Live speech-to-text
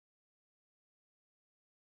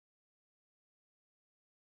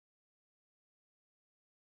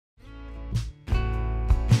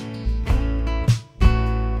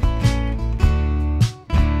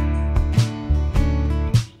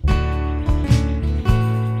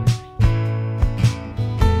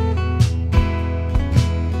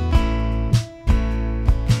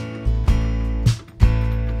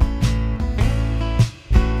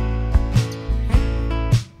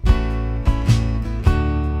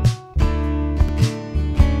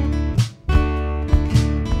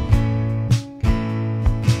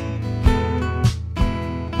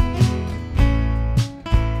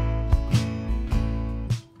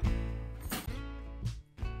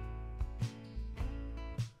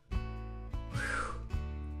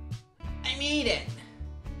meeting.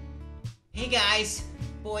 Hey guys,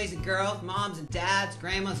 boys and girls, moms and dads,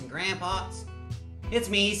 grandmas and grandpas. It's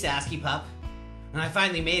me, Sasky Pup, and I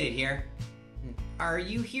finally made it here. Are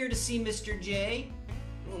you here to see Mr. J?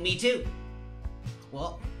 Well, me too.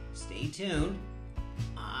 Well, stay tuned.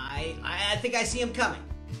 I think I see him coming.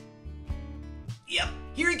 Yep,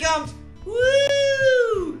 here he comes.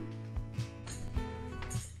 Woo!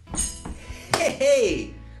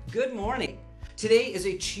 Hey, good morning. Today is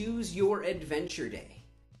a Choose Your Adventure Day.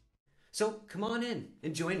 So come on in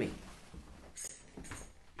and join me.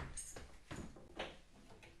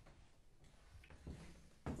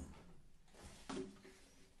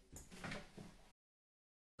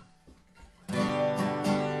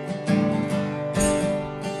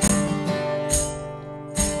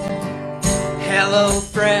 Hello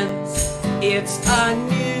friends, it's a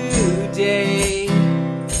new day.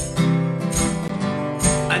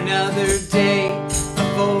 Another day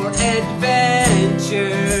for adventure.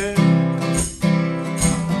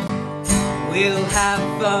 We'll have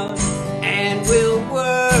fun and we'll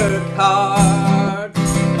work hard.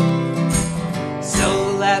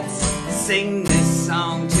 So let's sing this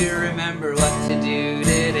song to remember what to do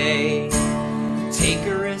today. Take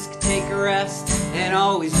a risk, take a rest, and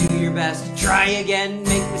always do your best. Try again,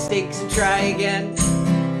 make mistakes and try again.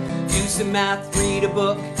 Do some math, read a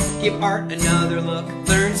book, give art another look.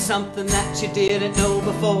 Learn something that you didn't know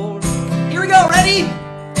before. Here we go, ready?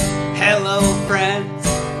 Hello friends,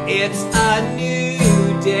 it's a new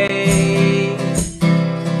day.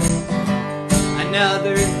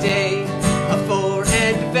 Another day for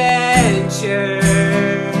adventure.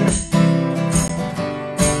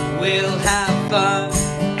 We'll have fun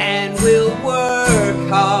and we'll work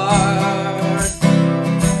hard.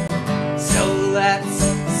 So let's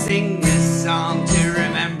sing this song to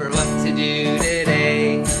remember what to do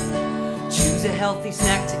today. Choose a healthy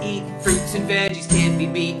snack to eat. Fruits and veggies can't be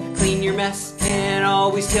beat. Clean your mess and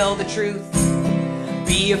always tell the truth.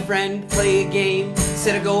 Be a friend, play a game,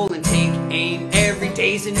 set a goal and take aim. Every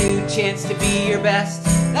day's a new chance to be your best.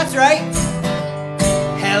 That's right.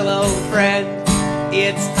 Hello friend,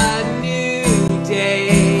 it's a new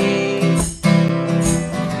day.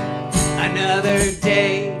 Another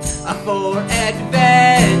day for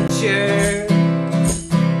adventure.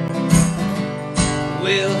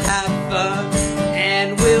 We'll have fun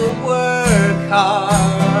and we'll work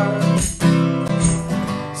hard.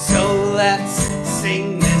 So let's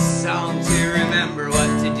sing this song to remember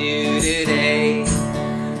what to do today.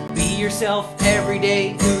 Be yourself every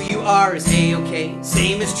day. Who you are is A-okay.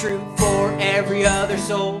 Same is true for every other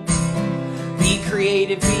soul. Be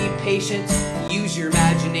creative, be patient, use your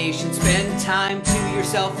imagination. Spend time to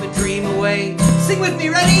yourself and dream away. Sing with me,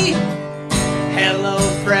 ready? Hello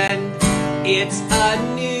friend, it's a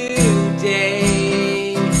new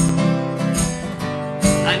day.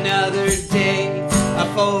 Another day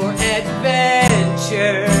for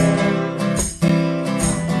adventure.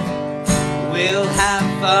 We'll have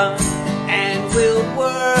fun and we'll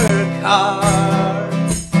work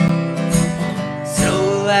hard.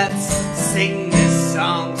 So let's sing this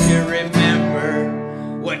song to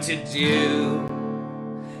remember what to do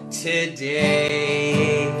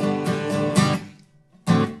today.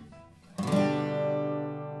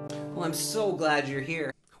 Well, I'm so glad you're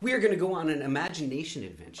here. We are going to go on an imagination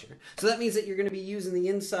adventure. So that means that you're going to be using the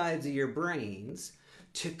insides of your brains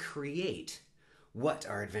to create what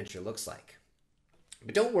our adventure looks like.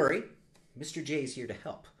 But don't worry, Mr. J is here to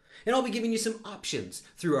help. And I'll be giving you some options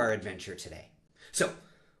through our adventure today. So,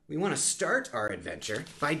 we want to start our adventure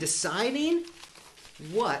by deciding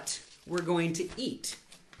what we're going to eat.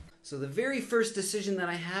 So the very first decision that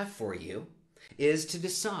I have for you is to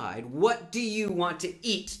decide, what do you want to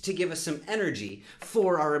eat to give us some energy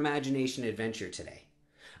for our imagination adventure today?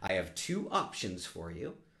 I have two options for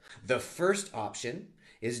you. The first option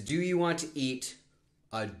is, do you want to eat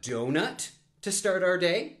a donut to start our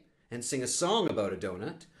day and sing a song about a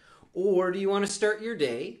donut? Or do you want to start your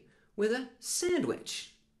day with a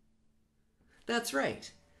sandwich? That's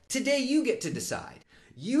right. Today you get to decide.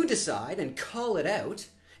 You decide and call it out,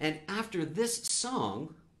 and after this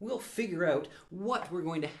song, we'll figure out what we're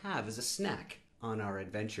going to have as a snack on our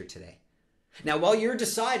adventure today. Now, while you're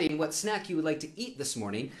deciding what snack you would like to eat this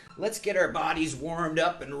morning, let's get our bodies warmed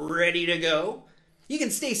up and ready to go. You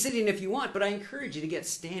can stay sitting if you want, but I encourage you to get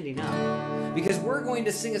standing up, because we're going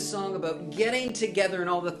to sing a song about getting together and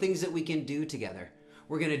all the things that we can do together.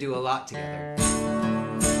 We're going to do a lot together.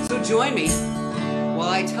 So join me while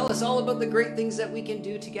I tell us all about the great things that we can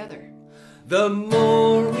do together. The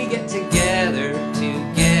more we get together,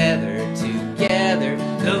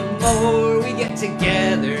 the more we get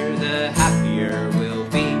together, the happier we'll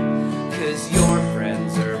be. 'Cause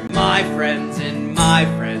friends and my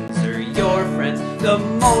friends are your friends. The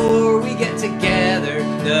more we get together,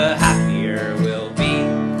 the happier we'll be.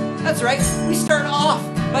 That's right, we start off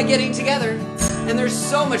by getting together. And there's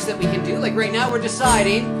so much that we can do. Like right now we're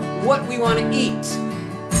deciding what we want to eat.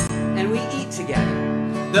 And we eat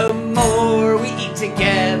together. The more we eat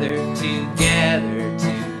together, together,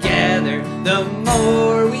 together, the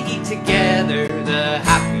more we eat together, the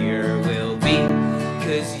happier we'll be.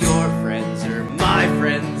 'Cause your friends are my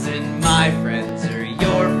friends and my friends are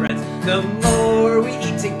your friends. The more we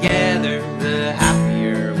eat together, the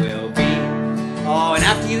happier we'll be. Oh, and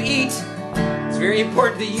after you eat, it's very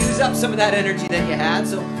important to use up some of that energy that you had,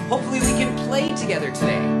 so hopefully we can play together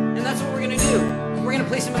today. And that's what we're going to do. We're going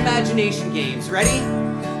to play some imagination games. Ready?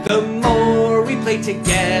 The more we play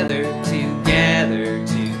together, together,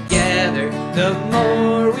 together, the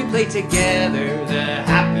more we play together, the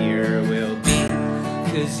happier we'll be.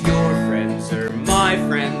 'Cause your friends are my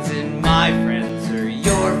friends and my friends are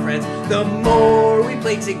your friends. The more we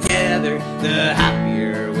play together, the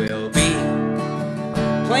happier we'll be.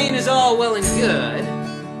 Playing is all well and good,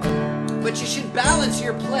 but you should balance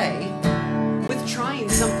your play with trying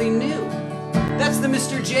something new. That's the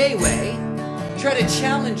Mr. J way. Try to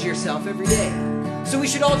challenge yourself every day. So we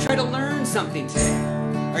should all try to learn something today.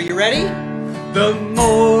 Are you ready? The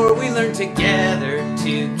more we learn together,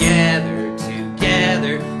 together,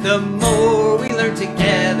 together, the more we learn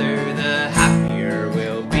together, the happier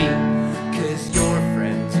we'll be. 'Cause your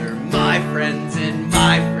friends are my friends and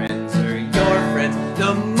my friends are your friends.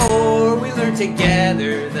 The more we learn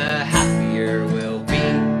together, the happier we'll be.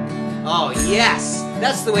 Oh yes,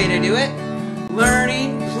 that's the way to do it.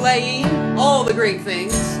 Learning, playing, all the great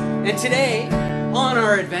things. And today, on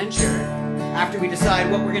our adventure, after we decide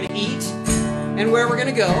what we're going to eat, and where we're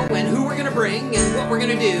going to go, and who we're going to bring, and what we're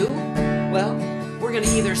going to do, well, we're going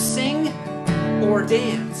to either sing or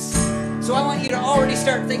dance. So I want you to already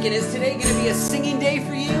start thinking, is today going to be a singing day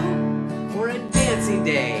for you, or a dancing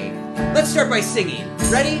day? Let's start by singing.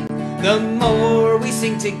 Ready? The more we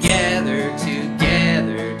sing together,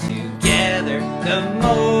 together, together, the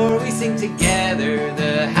more we sing together,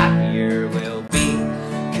 the happier we'll be.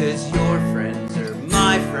 'Cause your friends are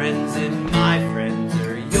my friends and my friends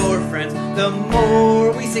are your friends. The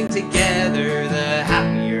more we sing together, the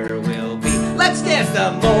happier we'll be. Let's dance.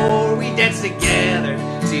 The more we dance together,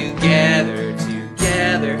 together,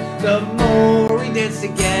 together, the more we dance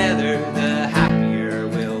together, the happier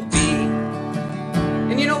we'll be.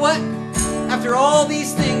 And you know what? After all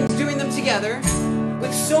these things, doing them together,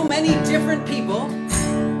 with so many different people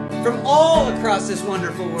from all across this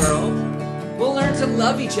wonderful world, we'll learn to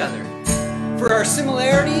love each other for our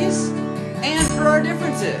similarities and for our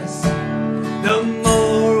differences. The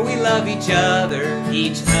more we love each other,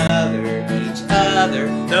 each other, each other,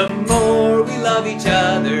 the more we love each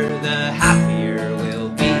other, the happier we'll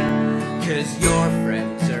be. 'Cause your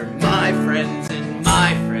friends are my friends and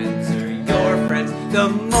my friends are your friends. The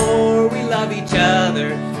more we love each other,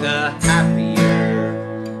 the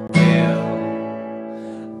happier we'll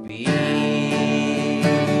be.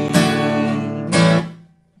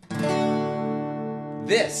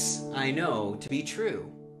 This I know to be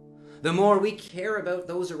true. The more we care about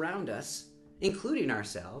those around us, including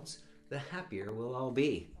ourselves, the happier we'll all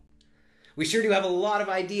be. We sure do have a lot of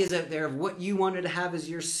ideas out there of what you wanted to have as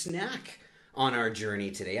your snack on our journey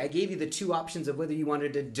today. I gave you the two options of whether you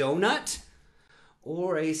wanted a donut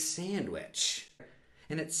or a sandwich.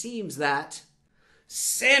 And it seems that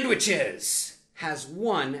sandwiches has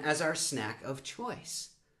won as our snack of choice.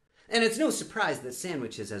 And it's no surprise that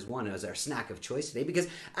sandwiches has won as our snack of choice today, because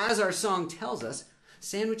as our song tells us,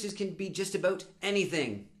 sandwiches can be just about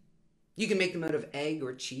anything. You can make them out of egg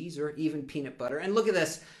or cheese or even peanut butter. And look at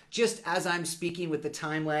this, just as I'm speaking with the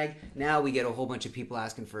time lag, now we get a whole bunch of people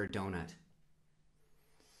asking for a donut.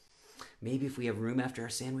 Maybe if we have room after our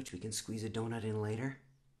sandwich, we can squeeze a donut in later.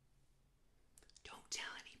 Don't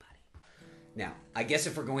tell anybody. Now, I guess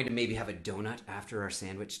if we're going to maybe have a donut after our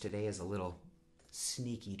sandwich today as a little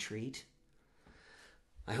sneaky treat,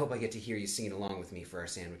 I hope I get to hear you singing along with me for our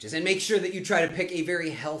sandwiches. And make sure that you try to pick a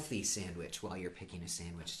very healthy sandwich while you're picking a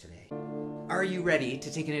sandwich today. Are you ready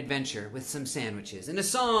to take an adventure with some sandwiches and a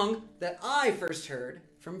song that I first heard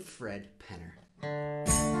from Fred Penner?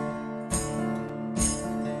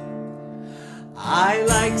 I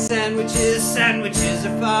like sandwiches, sandwiches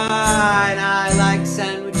are fine. I like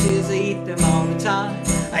sandwiches, I eat them all the time.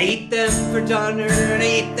 I eat them for dinner and I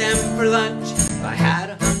eat them for lunch. If I had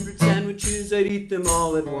 100 sandwiches, I'd eat them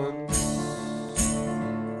all at once.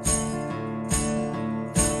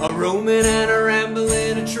 A roaming and a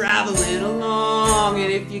rambling, a traveling along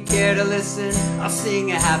and if you care to listen, I'll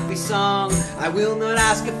sing a happy song. I will not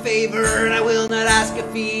ask a favor, and I will not ask a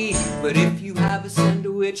fee, but if you have a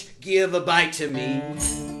sandwich, give a bite to me.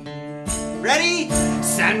 Ready?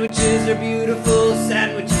 Sandwiches are beautiful,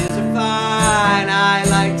 sandwiches are fine. I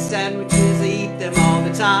like sandwiches, I eat them all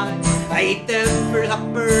the time. I eat them for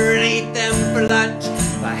supper and I eat them for lunch.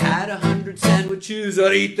 If I had 100 sandwiches,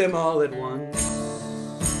 I'd eat them all at once.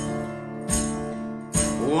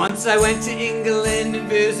 Once I went to England and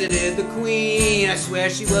visited the Queen. I swear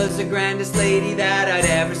she was the grandest lady that I'd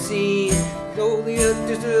ever seen. Told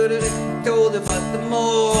her but the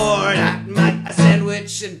more that a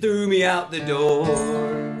sandwich and threw me out the door.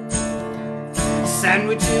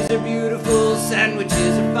 Sandwiches are beautiful,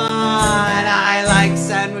 sandwiches are fine. I like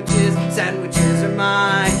sandwiches, sandwiches are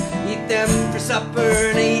mine. Eat them for supper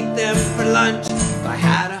and I eat them for lunch. If I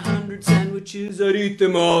had 100 sandwiches, I'd eat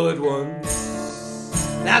them all at once.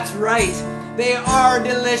 That's right, they are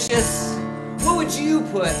delicious. What would you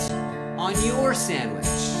put on your sandwich?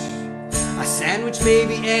 A sandwich may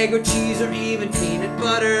be egg or cheese or even peanut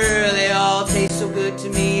butter. They all taste so good to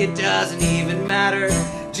me, it doesn't even matter.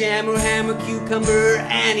 Jam or ham or cucumber,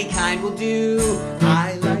 any kind will do.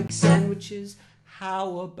 I like sandwiches,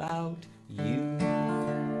 how about you?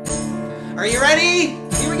 Are you ready?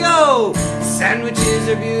 Here we go! Sandwiches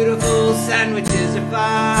are beautiful, sandwiches are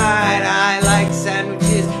fine. I like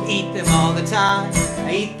sandwiches, eat them all the time.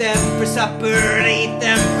 I eat them for supper and I eat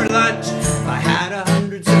them for lunch. If I had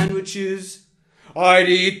 100 sandwiches, I'd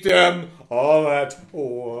eat them all at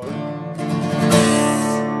once.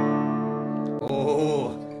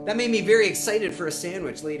 Oh, that made me very excited for a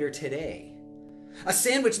sandwich later today. A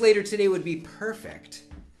sandwich later today would be perfect.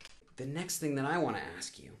 The next thing that I want to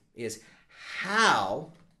ask you is,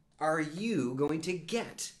 how are you going to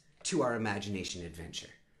get to our imagination adventure?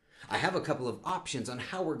 I have a couple of options on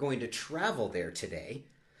how we're going to travel there today.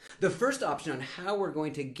 The first option on how we're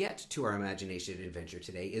going to get to our imagination adventure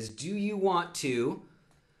today is, do you want to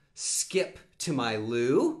skip to my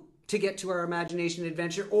loo to get to our imagination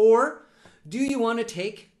adventure, or do you want to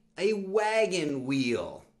take a wagon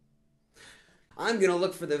wheel? I'm going to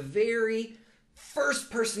look for the very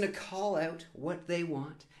first person to call out what they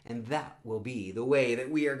want, and that will be the way that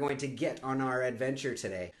we are going to get on our adventure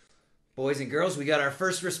today. Boys and girls, we got our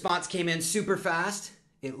first response, came in super fast.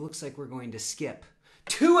 It looks like we're going to skip.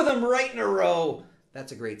 2 of them right in a row.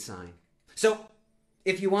 That's a great sign. So,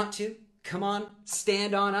 if you want to, come on,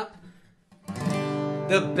 stand on up.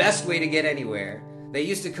 The best way to get anywhere, they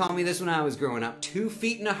used to call me this when I was growing up, 2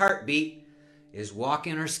 feet in a heartbeat, is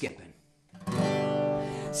walking or skipping.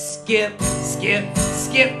 Skip, skip,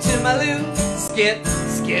 skip to my loo. Skip,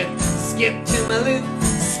 skip, skip to my loo.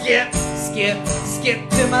 Skip, skip, skip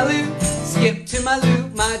to my loo. Skip to my loo,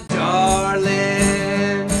 my darling.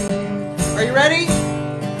 Are you ready?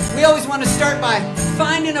 We always want to start by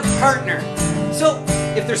finding a partner. So,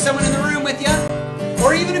 if there's someone in the room with you,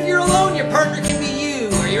 or even if you're alone, your partner can be you.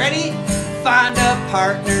 Are you ready? Find a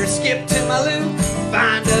partner, skip to my loo.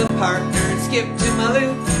 Find a partner and skip to my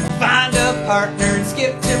loo. Find a partner and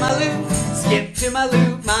skip to my loo. Skip to my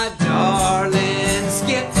loo, my darling.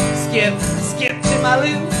 Skip, skip, skip to my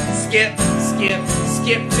loo. Skip, skip,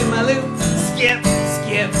 skip to my loo. Skip,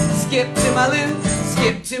 skip, skip to my loo.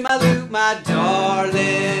 Skip to my loo, my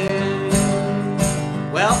darling.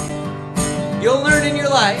 Well, you'll learn in your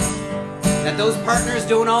life that those partners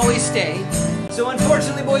don't always stay. So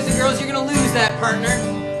unfortunately, boys and girls, you're going to lose that partner.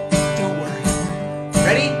 Don't worry.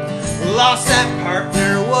 Ready? Lost that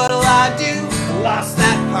partner, what'll I do? Lost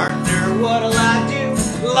that partner, what'll I do?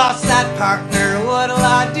 Lost that partner, what'll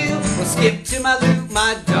I do? Well, skip to my loo,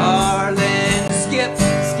 my darling. Skip,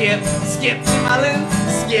 skip, skip to my loo.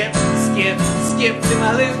 Skip, skip, skip to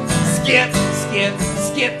my loo. Skip, skip,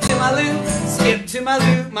 skip to my loo. Skip to my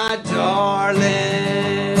loo, my darling.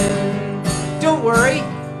 Don't worry,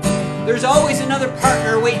 there's always another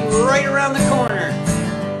partner waiting right around the corner.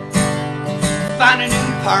 Find a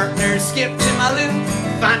new partner, skip to my loo.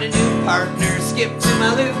 Find a new partner, skip to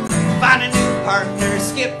my loo. Find a new partner,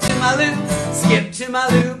 skip to my loo. Skip to my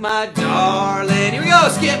loo, my darling. Here we go,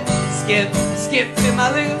 skip, skip, skip to my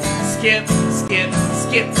loo. Skip, skip,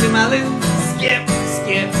 skip to my loo. Skip,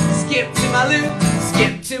 skip, skip to my loo.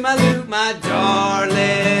 Skip to my loo, my darling.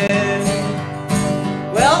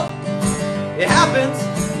 Well, it happens.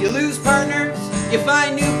 You lose partners, you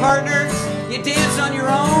find new partners, you dance on your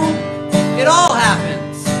own. It all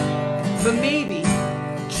happens. But maybe,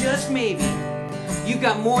 just maybe, you've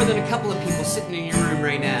got more than a couple of people sitting in your room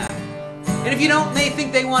right now. And if you don't, and they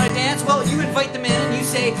think they want to dance, well, you invite them in and you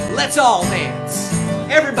say, let's all dance.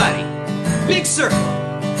 Everybody, big circle.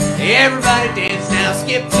 Everybody dance now.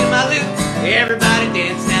 Skip to my loo. Everybody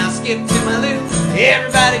dance now, skip to my loo.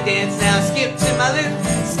 Everybody dance now, skip to my loo.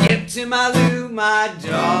 Skip to my loo, my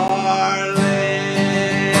darling.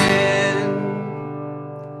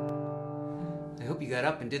 I hope you got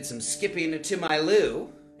up and did some skipping to my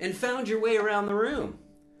loo and found your way around the room.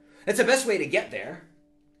 That's the best way to get there.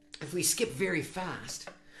 If we skip very fast,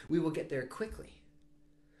 we will get there quickly.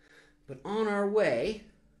 But on our way,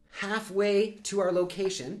 halfway to our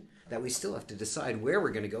location, that we still have to decide where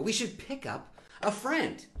we're going to go, we should pick up a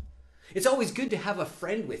friend. It's always good to have a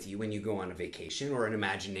friend with you when you go on a vacation or an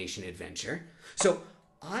imagination adventure. So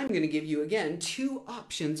I'm going to give you again 2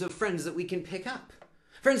 options of friends that we can pick up.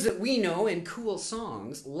 Friends that we know in cool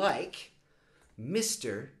songs like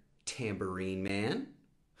Mr. Tambourine Man.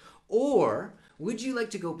 Or would you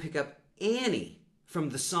like to go pick up Annie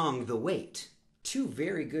from the song The Wait? 2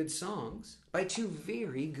 very good songs by 2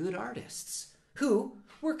 very good artists who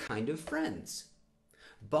were kind of friends.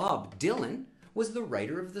 Bob Dylan was the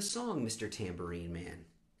writer of the song Mr. Tambourine Man.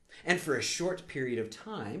 And for a short period of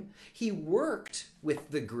time, he worked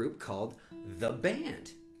with the group called The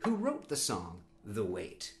Band, who wrote the song The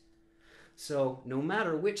Wait. So no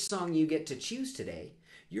matter which song you get to choose today,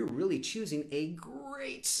 you're really choosing a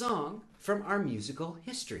great song from our musical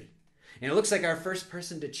history. And it looks like our first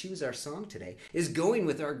person to choose our song today is going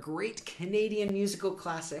with our great Canadian musical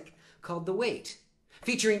classic called The Wait,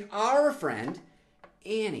 featuring our friend,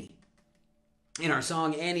 Annie. In our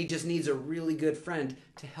song, Annie just needs a really good friend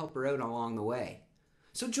to help her out along the way.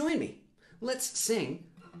 So join me. Let's sing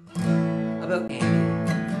about Annie.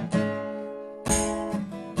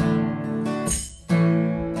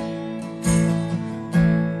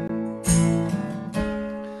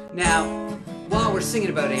 Now, while we're singing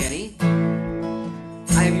about Annie,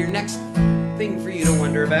 I have your next thing for you to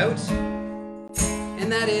wonder about, and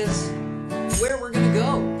that is where we're going to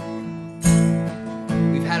go.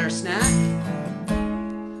 We've had our snack,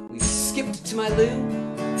 we've skipped to my loo,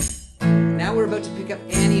 now we're about to pick up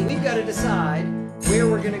Annie. We've got to decide where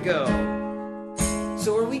we're going to go.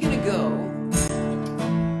 So are we going to go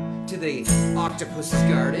to the octopus's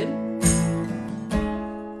garden,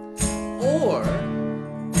 or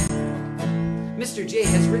Mr. J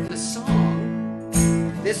has written a song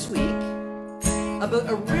this week about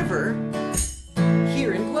a river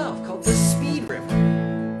here in Guelph called the Speed River.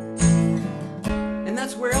 And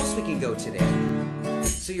that's where else we can go today.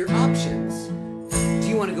 So your options: do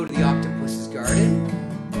you want to go to the octopus's garden?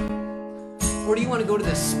 Or do you want to go to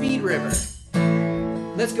the Speed River?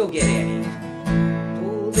 Let's go get Annie.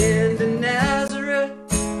 Old into Nazareth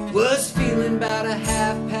was feeling about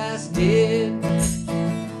 1/2 dead.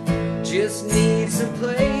 Just need some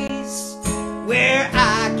place where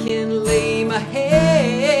I can lay my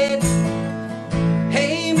head.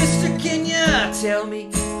 Hey, mister, can you tell me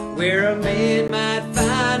where a man might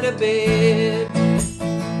find a bed?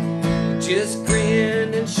 Just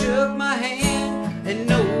grinned and shook my hand, and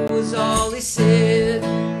no was all he said.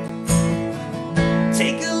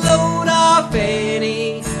 Take a load off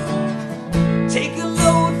Annie, take a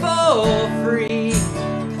load for free.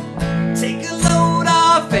 Take a load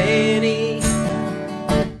off Annie,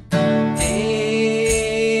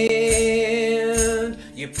 and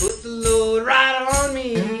you put the load right on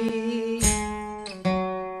me.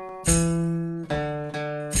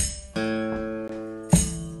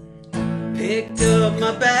 Picked up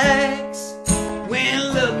my bags,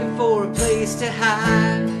 went looking for a place to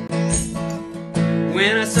hide.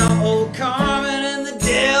 When I saw old Carmen and the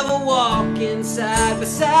devil walking side by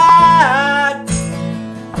side,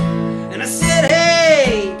 and I said,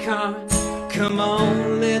 hey, Carmen, come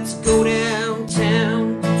on, let's go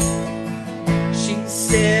downtown. She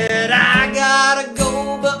said, I gotta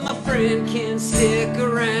go, but my friend can stick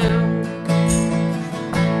around.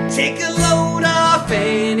 Take a load off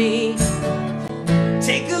Annie,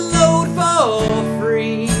 take a load for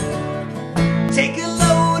free. Take a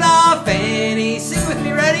load off Annie. Sing with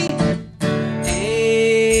me, ready?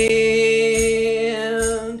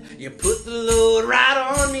 And you put the load right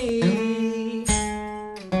on me.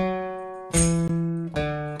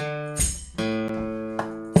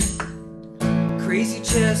 Crazy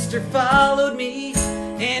Chester followed me,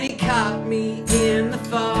 and he caught me in the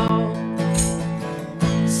fall.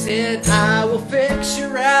 Said, I will fix your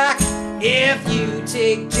rack if you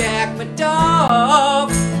take Jack, my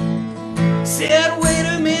dog. Said, wait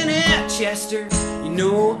a minute, Chester, you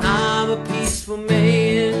know I'm a peaceful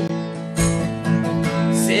man.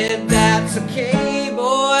 Said, that's okay,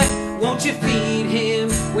 boy, won't you feed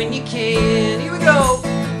him when you can? Here we go.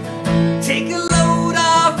 Take a load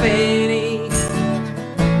off Annie,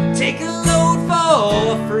 take a load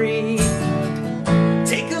for free.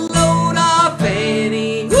 Take a load off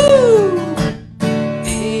Annie, woo!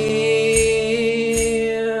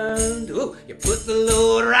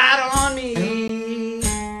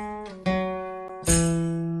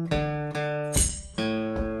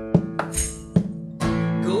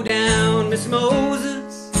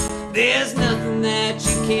 There's nothing that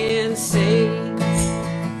you can say.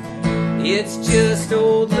 It's just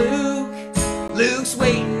old Luke. Luke's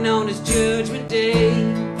waiting on his judgment day.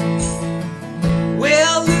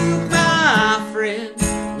 Well, Luke, my friend,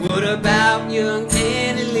 what about young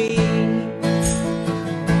Annie Lee?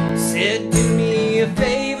 Said, do me a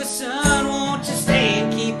favor, son, won't you stay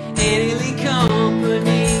and keep Annie Lee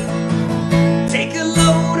company? Take a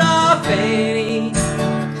load off Annie,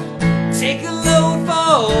 take a load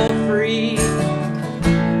for free.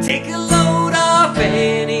 Take a load off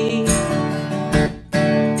Annie,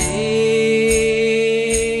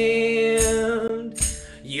 and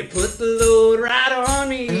you put the load right on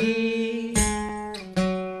me.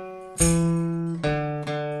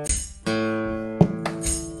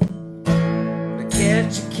 To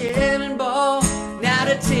catch a cannonball, now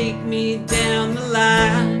to take me down the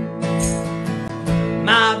line.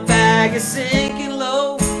 My bag is sinking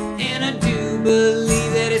low, and I do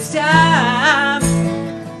believe that it's time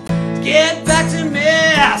to get back to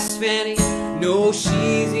Miss Fanny. No,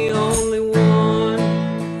 she's the only one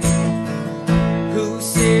who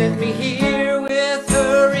sent me here with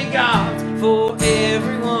her regards for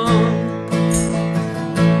everyone.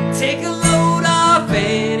 Take a load off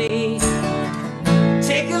Annie,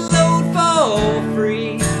 take a load for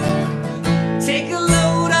free. Take a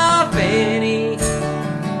load off Annie,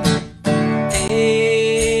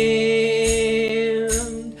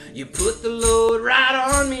 and you put the load right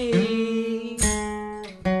on me.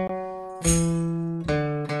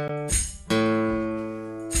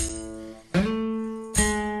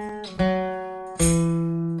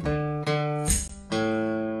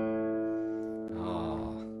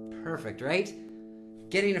 Oh, perfect, right?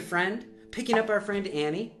 Getting a friend, picking up our friend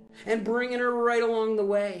Annie, and bringing her right along the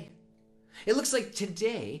way. It looks like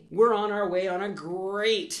today we're on our way on a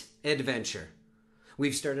great adventure.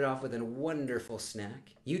 We've started off with a wonderful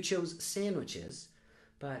snack. You chose sandwiches,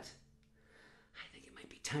 but I think it might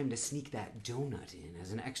be time to sneak that donut in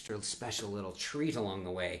as an extra special little treat along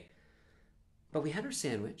the way. But we had our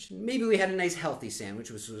sandwich. Maybe we had a nice healthy sandwich,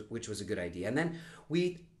 which was a good idea. And then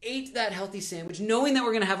we ate that healthy sandwich knowing that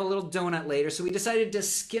we're going to have a little donut later. So we decided to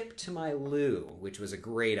skip to my loo, which was a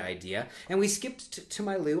great idea. And we skipped to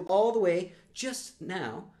my loo all the way just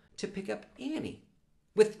now to pick up Annie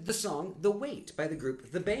with the song The Wait by the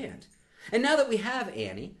group The Band. And now that we have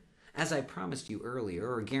Annie, as I promised you earlier,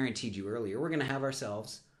 or guaranteed you earlier, we're going to have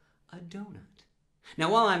ourselves a donut.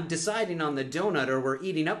 Now, while I'm deciding on the donut, or we're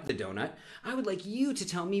eating up the donut, I would like you to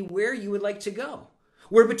tell me where you would like to go.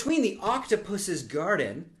 We're between the Octopus's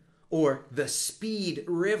Garden or the Speed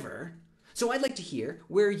River, so I'd like to hear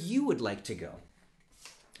where you would like to go.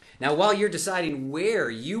 Now, while you're deciding where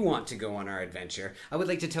you want to go on our adventure, I would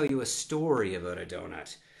like to tell you a story about a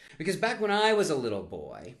donut. Because back when I was a little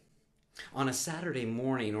boy, on a Saturday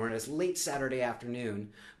morning or a late Saturday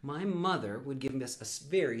afternoon, my mother would give us a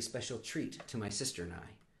very special treat to my sister and I.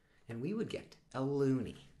 And we would get a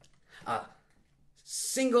loonie, a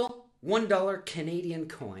single $1 Canadian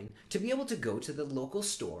coin, to be able to go to the local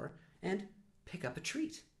store and pick up a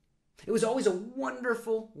treat. It was always a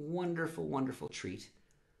wonderful, wonderful, wonderful treat.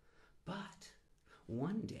 But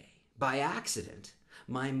one day, by accident,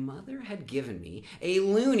 my mother had given me a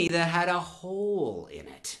loonie that had a hole in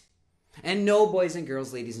it. And no, boys and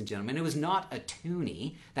girls, ladies and gentlemen, it was not a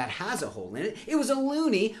toonie that has a hole in it. It was a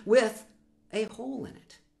loonie with a hole in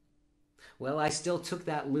it. Well, I still took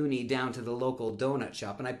that loonie down to the local donut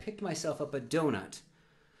shop, and I picked myself up a donut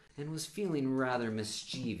and was feeling rather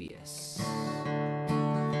mischievous.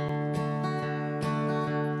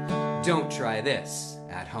 Don't try this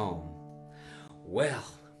at home. Well,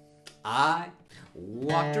 I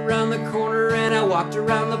walked around the corner and I walked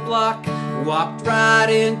around the block, walked right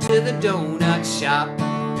into the donut shop,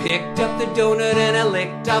 picked up the donut and I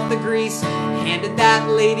licked off the grease, handed that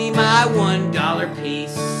lady my $1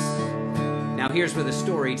 piece. Now here's where the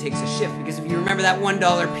story takes a shift, because if you remember that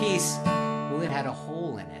 $1 piece, well, it had a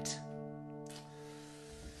hole in it.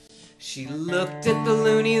 She looked at the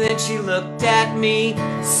loonie, then she looked at me,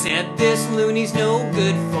 said, "This loonie's no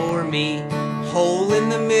good for me. Hole in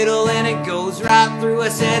the middle and it goes right through." I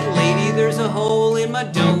said, "Lady, there's a hole in my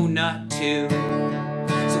donut too.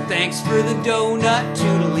 So thanks for the donut,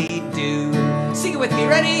 toodly-doo." Sing it with me,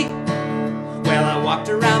 ready? Well, I walked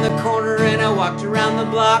around the corner and I walked around the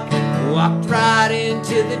block, walked right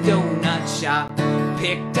into the donut shop,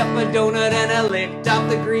 picked up a donut and I licked off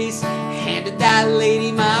the grease, handed that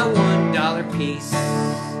lady my $1 piece.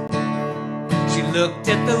 She looked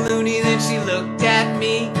at the loonie, then she looked at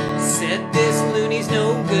me, said, "This loonie's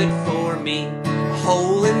no good for me.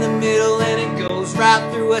 Hole in the middle and it goes right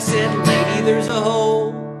through." I said, "Lady, there's a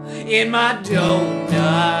hole in my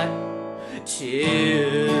donut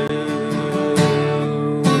 2.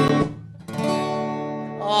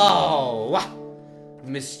 Oh,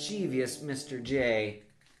 mischievous Mr. J.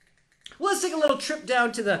 Well, let's take a little trip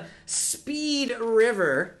down to the Speed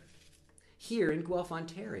River here in Guelph,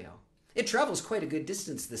 Ontario. It travels quite a good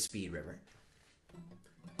distance, the Speed River.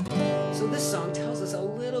 So this song tells us a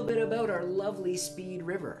little bit about our lovely Speed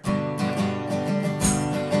River.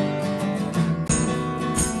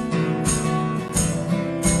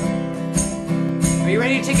 Are you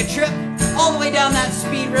ready to take a trip all the way down that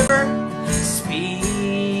Speed River?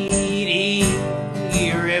 Speedy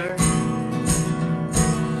River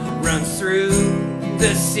runs through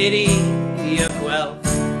the city of Guelph,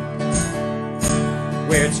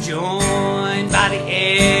 where it's joined by the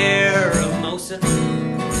Aramosa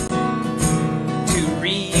to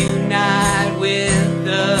reunite with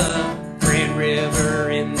the Grand River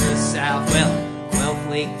in the south. Well, Guelph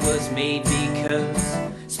Lake was made because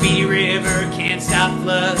Speedy River can't stop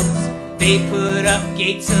floods. They put up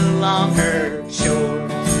gates along her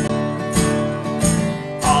shores.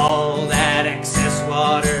 All that excess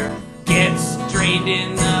water gets drained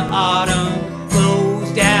in the autumn, flows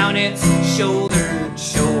down its shouldered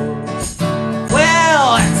shores.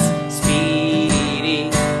 Well, it's Speedy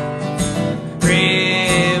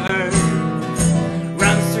River,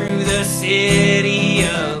 runs through the city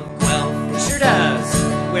of Guelph. It sure does,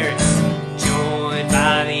 where it's joined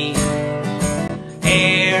by the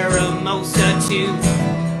Aramosa to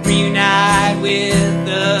reunite with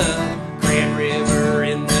the Grand River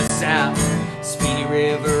in the south. Speedy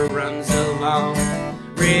River runs along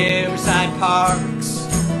riverside parks,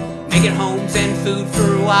 making homes and food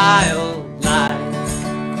for wildlife.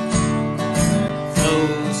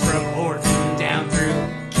 Flows from Horton down through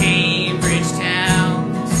Cambridge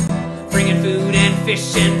towns, bringing food and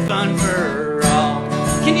fish and fun for all.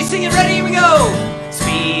 Can you sing it ready? Here we go!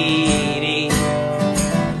 Speedy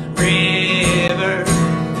River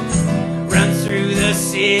runs through the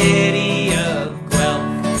city of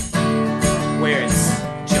Guelph, where it's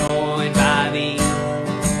joined by the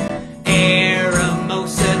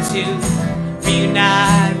Aramosa to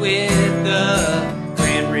reunite with the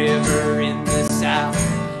Grand River in the south.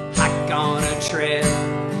 Hike on a trail,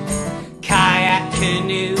 kayak,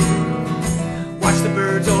 canoe, watch the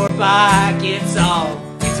birds or bike. It's all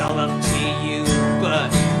up to you,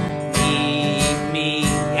 but meet me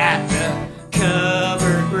at the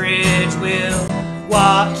covered bridge. We'll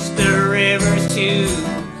watch the rivers to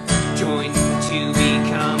join to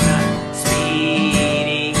become a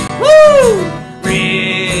Speedy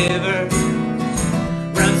River.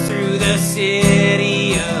 Runs through the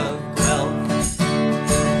city of Guelph,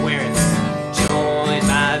 where it's joined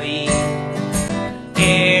by the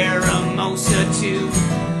Aramosa to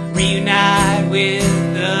reunite with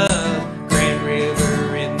the Grand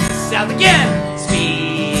River in the south. Again!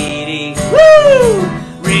 Speedy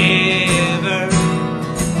River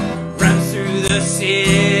runs through the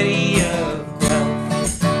city of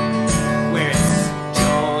Guelph, where it's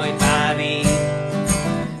joined by the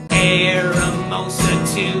Aramosa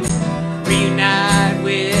to reunite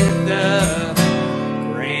with the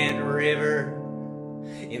Grand River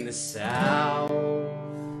in the south.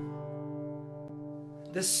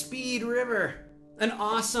 The Speed River, an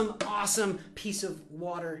awesome, awesome piece of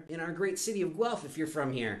water in our great city of Guelph if you're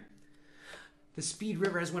from here. The Speed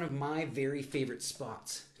River is one of my very favorite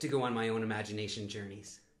spots to go on my own imagination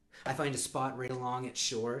journeys. I find a spot right along its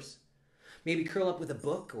shores, maybe curl up with a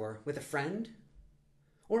book or with a friend,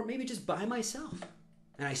 or maybe just by myself,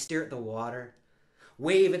 and I stare at the water,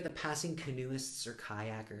 wave at the passing canoeists or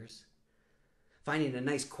kayakers. Finding a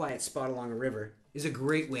nice quiet spot along a river is a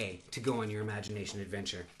great way to go on your imagination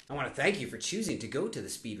adventure. I want to thank you for choosing to go to the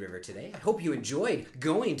Speed River today. I hope you enjoyed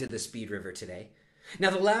going to the Speed River today. Now,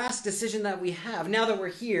 the last decision that we have, now that we're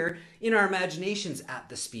here in our imaginations at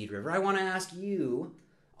the Speed River, I want to ask you,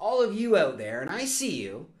 all of you out there, and I see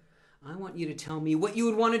you, I want you to tell me what you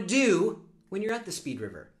would want to do when you're at the Speed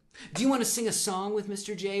River. Do you want to sing a song with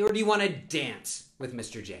Mr. J, or do you want to dance with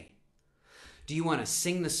Mr. J? Do you want to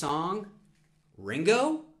sing the song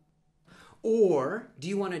Ringo? Or do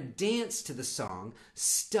you want to dance to the song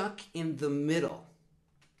Stuck in the Middle?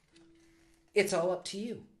 It's all up to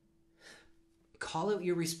you. Call out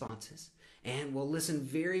your responses, and we'll listen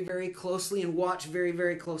very, very closely and watch very,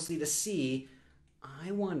 very closely to see, I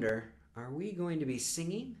wonder, are we going to be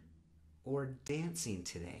singing or dancing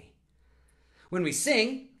today? When we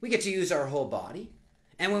sing, we get to use our whole body,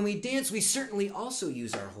 and when we dance, we certainly also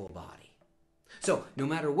use our whole body. So no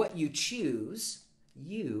matter what you choose,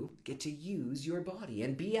 you get to use your body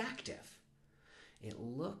and be active. It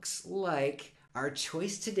looks like our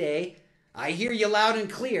choice today I hear you loud and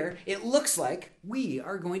clear. It looks like we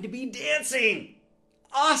are going to be dancing.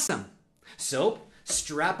 Awesome. So,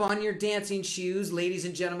 strap on your dancing shoes, ladies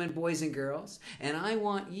and gentlemen, boys and girls, and I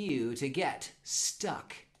want you to get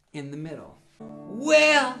stuck in the middle.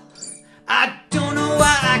 Well, I don't know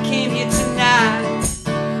why I came here tonight,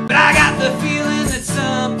 but I got the feeling that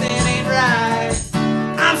something ain't right.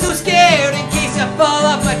 I'm so scared in case I fall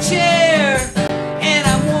off my chair, and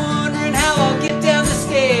I'm wondering how I'll get down the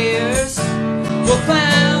stairs. Well,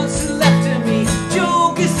 clowns to the left of me,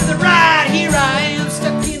 jokers to the right. Here I am,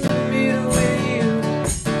 stuck in the middle with you.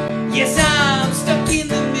 Yes, I'm stuck in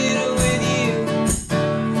the middle with you,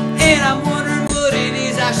 and I'm wondering what it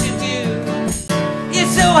is I should do.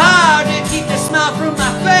 It's so hard to keep the smile from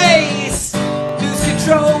my face. Lose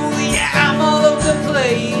control, yeah, I'm all over the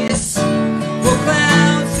place. Well,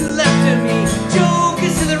 clowns to the left of me,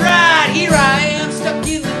 jokers to the right. Here I am, stuck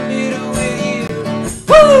in the middle with you.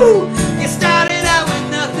 Woo! You started out with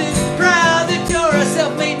nothing, proud that you're a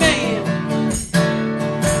self-made man.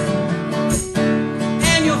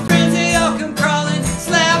 And your friends, they all come crawling,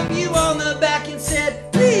 slap you on the back and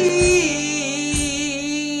said, please,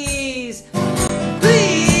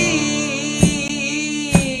 please.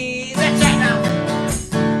 That's right now.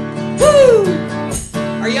 Woo!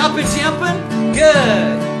 Are you up and jumping?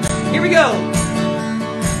 Good. Here we go.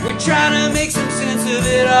 We're trying to make some sense of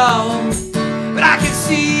it all, but I can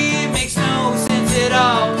see it makes no sense at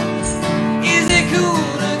all. Is it cool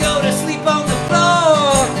to go to sleep on the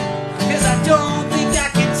floor? Cause I don't think I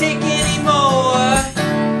can take any more.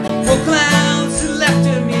 Well, clowns to the left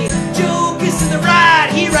of me, jokers to the right.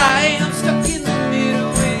 Here I am, stuck in the middle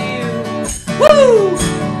with you. Woo!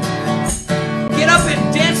 Get up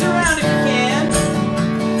and dance around if you can.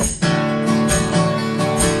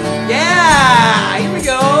 Yeah, here we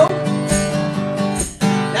go.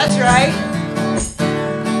 That's right.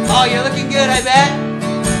 Oh, you're looking good, I bet.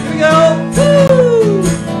 Here we go. Woo!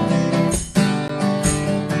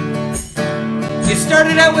 You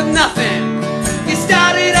started out with nothing. You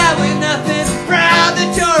started out with nothing. Proud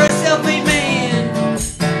that you're a self-made man.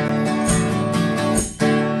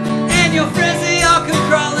 And your friends, they all come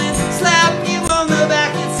crawling, slap you on the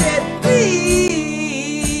back and said, please.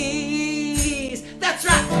 That's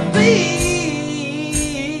right, please.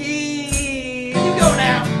 You go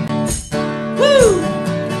now. Woo!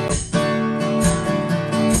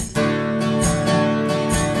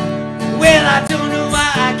 Well, I don't know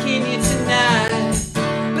why I came here tonight,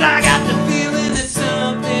 but I got the feeling that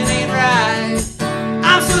something ain't right.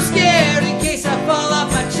 I'm so scared in case I fall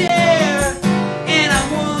off my chair, and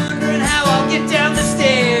I'm wondering how I'll get down the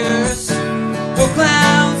stairs. Well,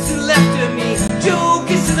 clowns to the left of me,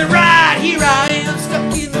 jokers to the right. Here I am,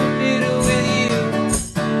 stuck in the middle with you.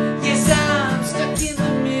 Yes, I'm stuck in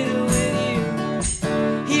the middle with you.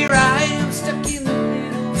 Here I am, stuck in the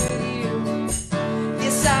middle with you.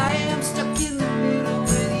 Yes, I am stuck in the middle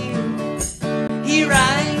with you. Here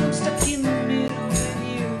I am, stuck in the middle with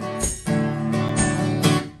you.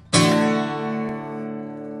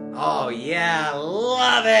 Oh yeah,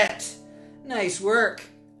 love it! Nice work.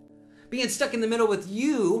 Being stuck in the middle with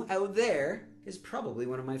you out there is probably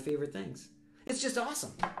one of my favorite things. It's just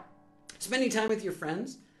awesome. Spending time with your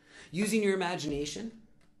friends, using your imagination,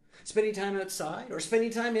 spending time outside or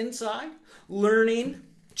spending time inside, learning,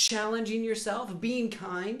 challenging yourself, being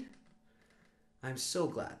kind. I'm so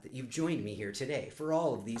glad that you've joined me here today for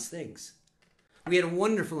all of these things. We had a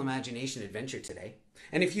wonderful imagination adventure today.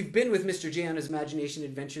 And if you've been with Mr. J on his imagination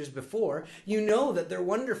adventures before, you know that they're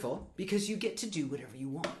wonderful because you get to do whatever you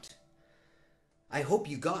want. I hope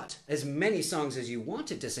you got as many songs as you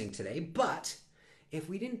wanted to sing today, but if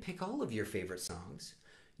we didn't pick all of your favorite songs,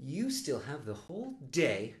 you still have the whole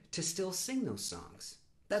day to still sing those songs.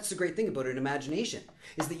 That's the great thing about an imagination,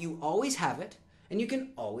 is that you always have it and you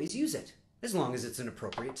can always use it, as long as it's an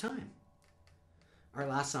appropriate time. Our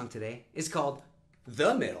last song today is called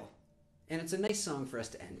The Middle, and it's a nice song for us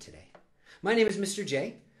to end today. My name is Mr.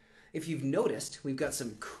 J. If you've noticed, we've got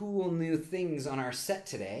some cool new things on our set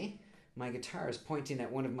today. My guitar is pointing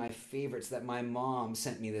at one of my favorites that my mom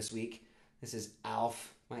sent me this week. This is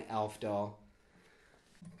Alf, my Alf doll.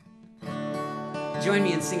 Join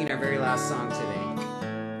me in singing our very last song today.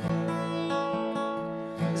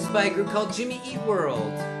 This is by a group called Jimmy Eat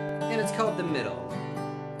World, and it's called The Middle.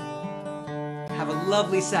 Have a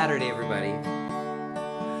lovely Saturday, everybody.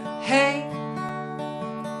 Hey,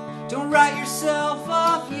 don't write yourself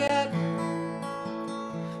off yet.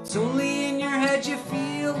 It's only in your head you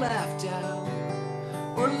feel left out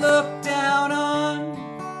or looked down on.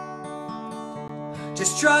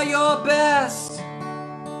 Just try your best.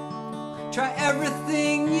 Try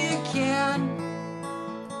everything you can.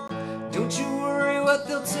 Don't you worry what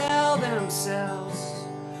they'll tell themselves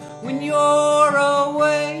when you're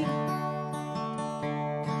away.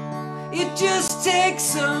 It just takes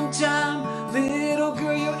some time, little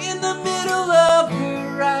girl, you're in the middle of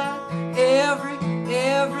the ride.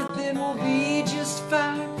 Everything will be just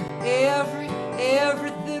fine.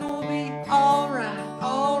 Everything will be alright,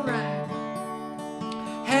 alright.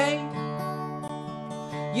 Hey,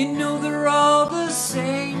 you know they're all the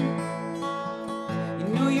same. You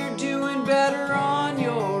know you're doing better on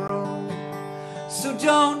your own. So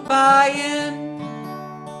don't buy in.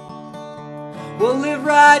 Well, live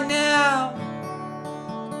right now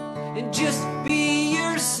and just be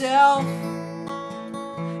yourself.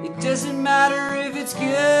 It doesn't matter if it's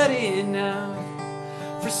good enough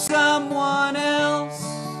for someone else.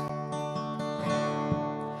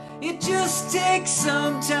 It just takes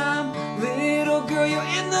some time, little girl, you're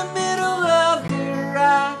in the middle of the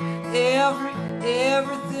ride.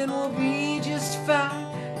 Everything will be just fine.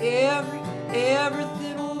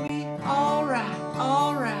 Everything will be alright,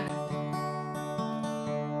 alright.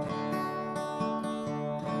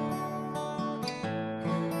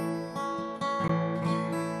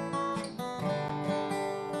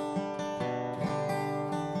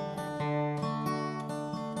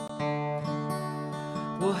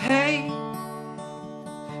 Well, hey,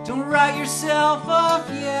 don't write yourself off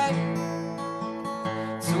yet.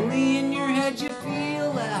 It's only in your head you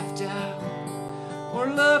feel left out or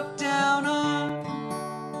looked down on.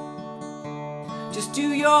 Just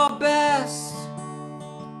do your best,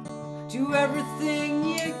 do everything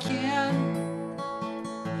you can.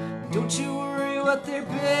 Don't you worry what their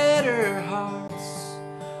bitter hearts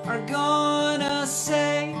are gonna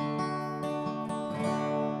say.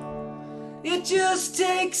 It just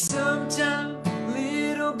takes some time,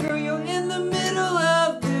 little girl, you're in the middle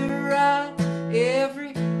of the ride.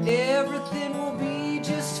 Everything will be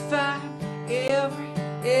just fine.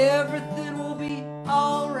 Everything will be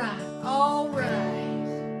alright, alright.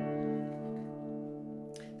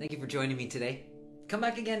 Thank you for joining me today. Come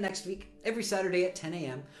back again next week, every Saturday at 10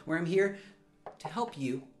 a.m., where I'm here to help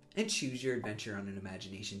you and choose your adventure on an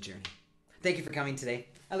imagination journey. Thank you for coming today.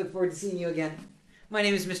 I look forward to seeing you again. My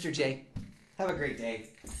name is Mr. J. Have a great day.